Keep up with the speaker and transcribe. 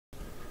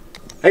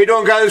How you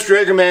doing, guys?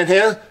 Dragonman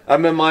here.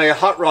 I'm in my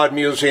hot rod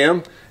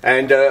museum,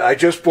 and I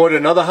just bought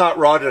another hot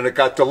rod, and it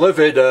got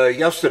delivered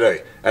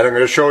yesterday, and I'm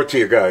going to show it to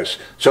you guys.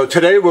 So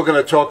today we're going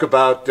to talk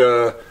about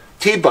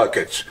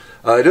T-buckets.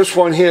 This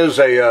one here is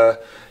a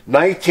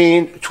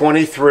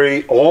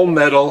 1923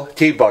 all-metal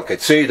T-bucket.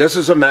 See, this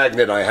is a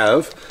magnet I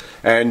have,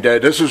 and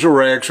this is a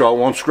rag, so I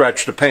won't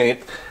scratch the paint.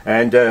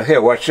 And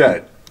here, watch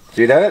that.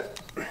 See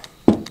that?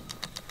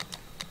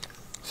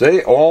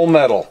 See, all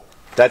metal.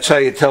 That's how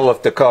you tell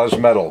if the car's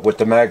metal, with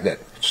the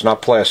magnet. It's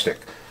not plastic.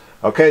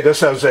 Okay, this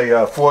has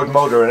a Ford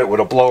motor in it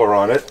with a blower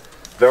on it.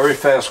 Very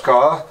fast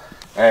car.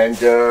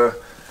 And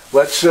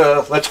let's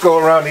go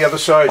around the other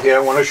side here.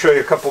 I want to show you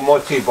a couple more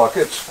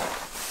T-buckets.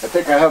 I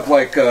think I have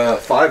like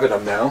 5 of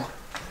them now.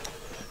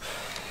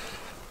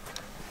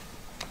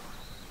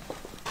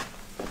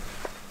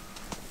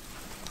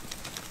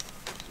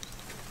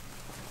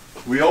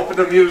 We opened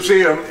the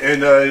museum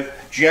in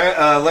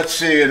let's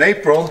see, in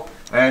April,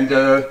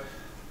 and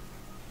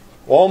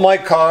all my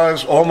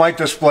cars, all my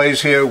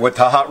displays here with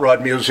the Hot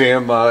Rod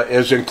Museum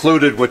is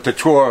included with the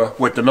tour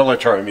with the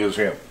Military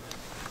Museum.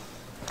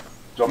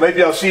 So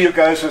maybe I'll see you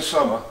guys this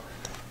summer.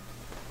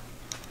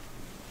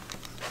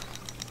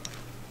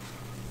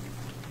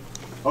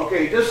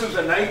 Okay, this is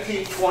a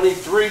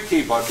 1923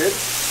 T-bucket,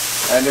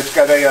 and it's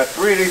got a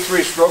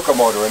 383 stroker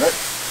motor in it.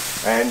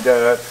 And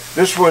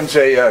this one's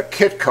a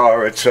kit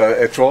car. It's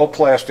all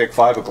plastic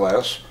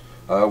fiberglass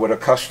with a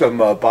custom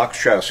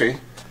box chassis.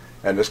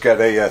 And it's got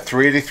a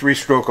 383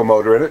 stroker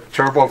motor in it,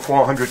 turbo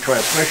 400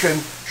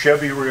 transmission,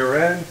 Chevy rear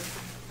end.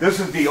 This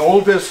is the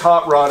oldest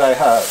hot rod I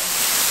have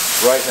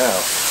right now.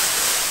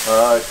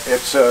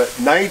 It's a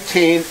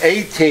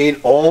 1918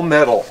 all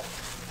metal.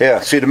 Yeah,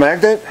 see the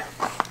magnet?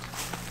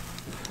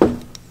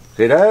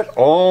 See that?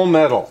 All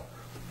metal.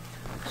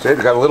 See,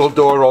 it's got a little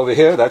door over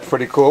here. That's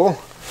pretty cool.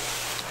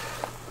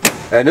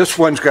 And this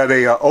one's got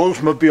a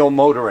Oldsmobile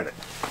motor in it.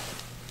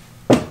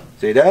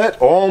 See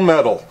that? All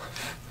metal.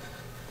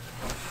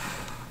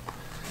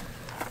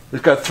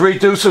 It's got 3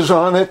 deuces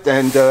on it,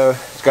 and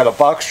it's got a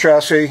box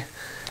chassis,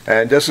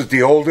 and this is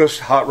the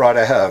oldest hot rod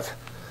I have.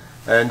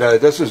 And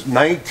this is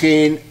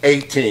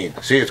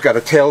 1918. See, it's got a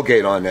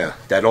tailgate on there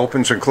that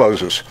opens and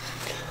closes.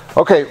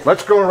 Okay,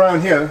 let's go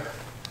around here.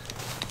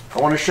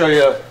 I want to show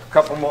you a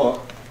couple more.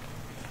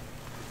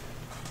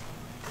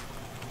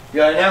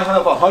 Yeah, I now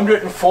have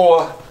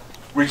 104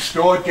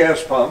 restored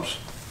gas pumps,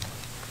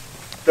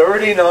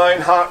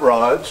 39 hot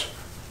rods,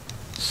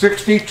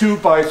 62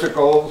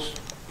 bicycles,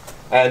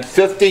 and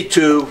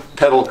 52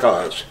 pedal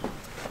cars.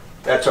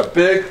 That's a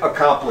big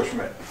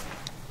accomplishment.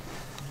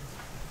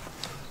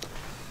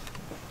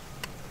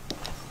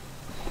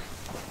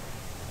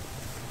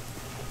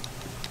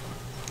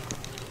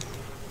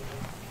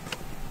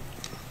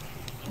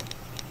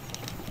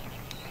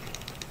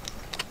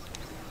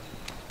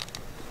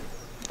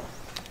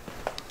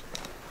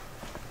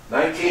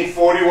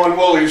 '41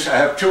 Woolies. I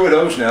have 2 of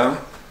those now.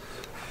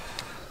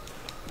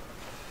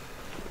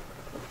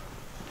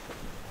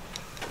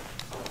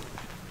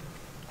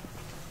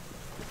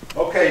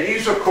 Okay,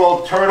 these are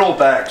called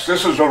turtlebacks.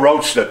 This is a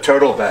roadster,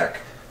 turtleback.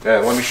 Yeah,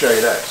 let me show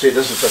you that. See,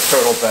 this is a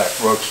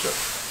turtleback roadster.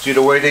 See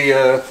the way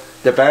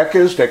the back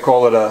is? They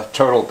call it a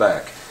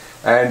turtleback.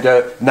 And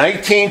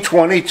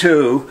 1922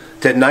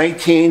 to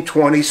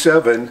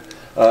 1927,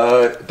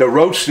 the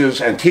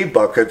roadsters and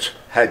T-buckets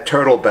had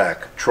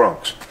turtleback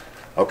trunks.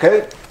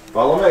 Okay,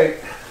 follow me.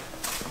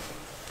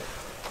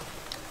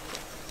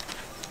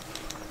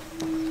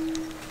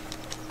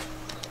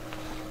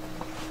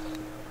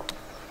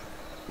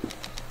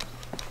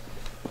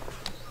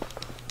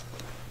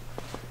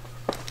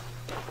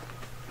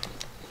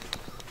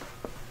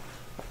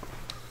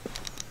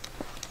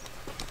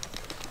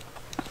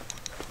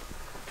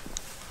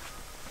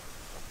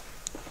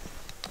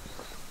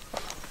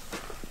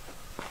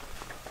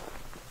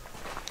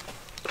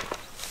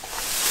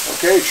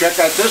 Okay, check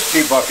out this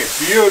T-bucket.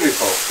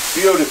 Beautiful,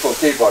 beautiful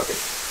T-bucket.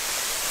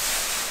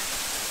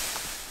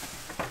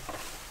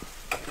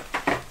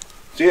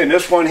 See, and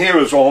this one here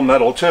is all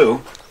metal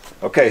too.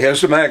 Okay,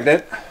 here's the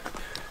magnet.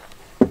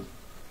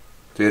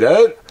 See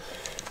that?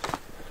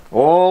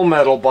 All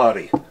metal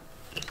body.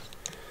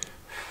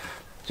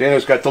 See, and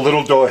it's got the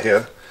little door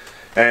here.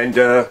 And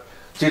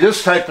see,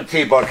 this type of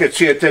T-bucket,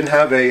 see, it didn't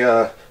have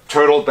a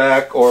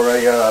turtleback or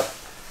a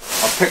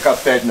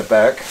pickup bed in the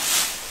back.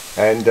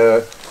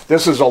 And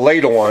this is a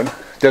later one.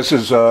 This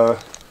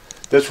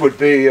would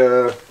be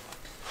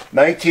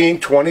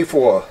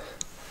 1924.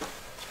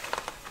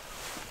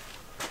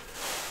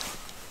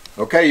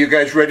 Okay, you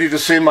guys ready to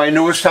see my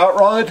newest hot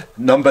rod?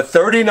 Number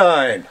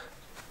 39.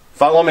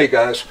 Follow me,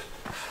 guys.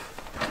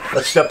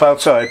 Let's step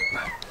outside.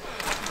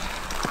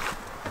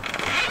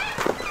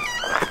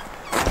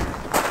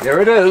 Here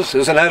it is.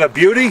 Isn't that a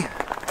beauty?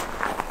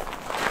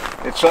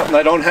 It's something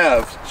I don't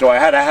have, so I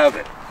had to have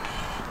it.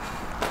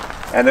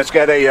 And it's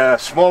got a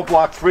small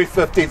block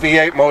 350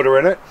 V8 motor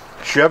in it,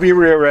 Chevy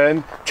rear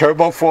end,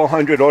 turbo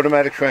 400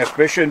 automatic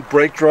transmission,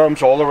 brake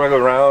drums all the way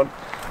around,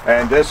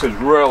 and this is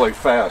really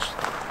fast.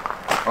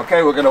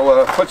 Okay, we're going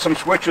to put some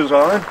switches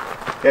on.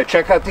 Yeah,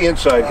 check out the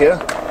inside here.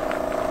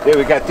 Here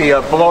we got the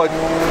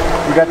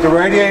we got the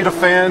radiator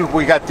fan,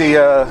 we got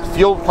the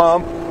fuel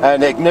pump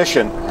and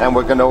ignition, and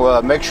we're going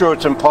to make sure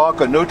it's in park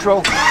or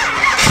neutral.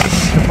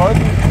 The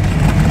button.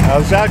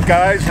 How's that,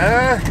 guys?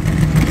 Huh?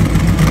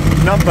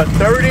 Number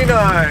 39.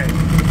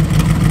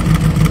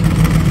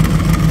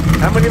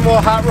 How many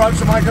more hot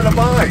rods am I going to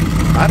buy?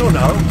 I don't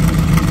know.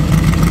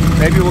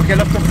 Maybe we'll get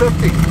up to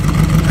 50.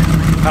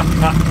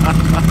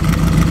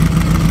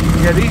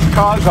 Yeah, these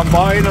cars are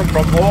buying them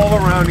from all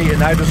around the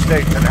United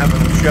States and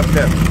having them shipped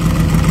in.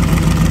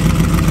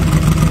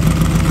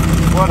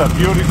 What a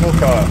beautiful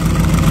car.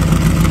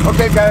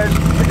 Okay guys,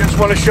 I just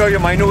want to show you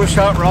my newest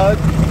hot rod.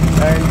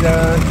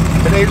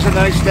 And today's a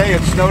nice day.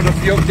 It snowed a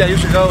few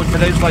days ago.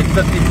 Today's like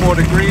 54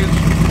 degrees.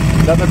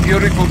 Another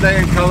beautiful day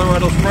in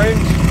Colorado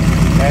Springs.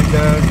 And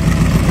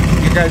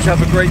you guys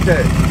have a great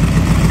day.